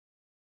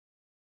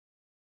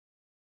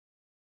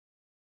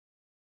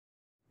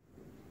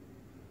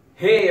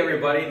Hey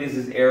everybody, this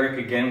is Eric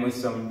again with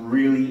some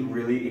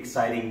really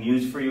exciting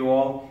news for you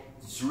all.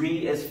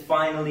 Zrii is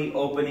finally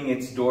opening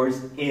its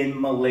doors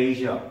in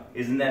Malaysia.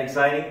 Isn't that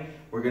exciting?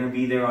 We're going to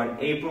be there on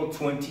April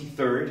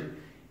 23rd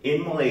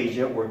in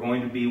Malaysia. We're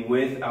going to be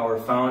with our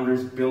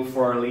founders, Bill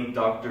Farley,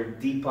 Dr.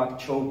 Deepak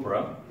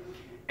Chopra,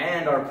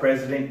 and our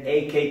president,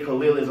 A.K.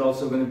 Khalil, is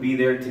also going to be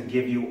there to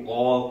give you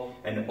all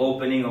an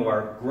opening of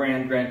our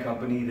grand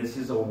company. This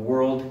is a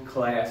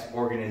world-class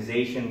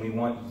organization we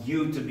want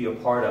you to be a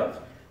part of.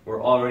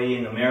 We're already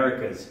in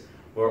Americas,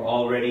 we're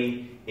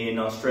already in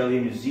Australia,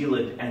 New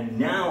Zealand, and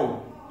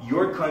now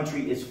your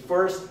country is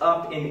first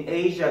up in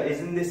Asia.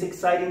 Isn't this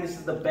exciting? This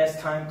is the best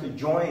time to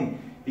join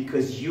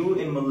because you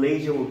in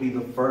Malaysia will be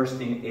the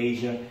first in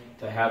Asia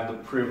to have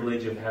the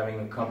privilege of having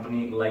a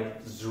company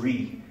like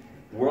Zrii,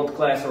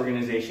 world-class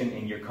organization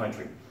in your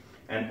country.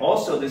 And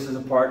also this is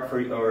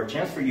a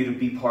chance for you to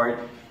be part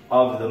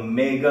of the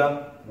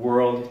mega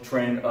world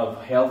trend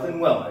of health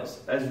and wellness,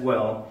 as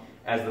well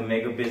as the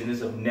mega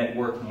business of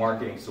network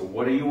marketing. So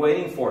what are you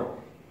waiting for?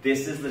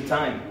 This is the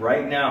time,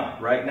 right now.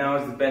 Right now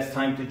is the best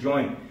time to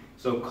join.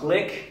 So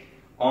click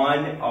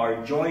on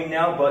our Join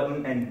Now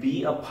button and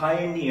be a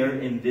pioneer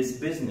in this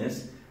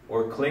business,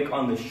 or click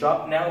on the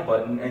Shop Now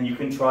button and you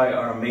can try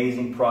our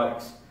amazing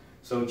products.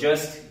 So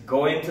just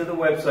go into the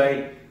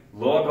website,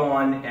 log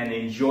on, and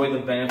enjoy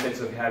the benefits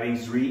of having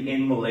Zrii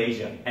in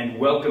Malaysia. And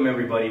welcome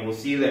everybody. We'll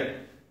see you there.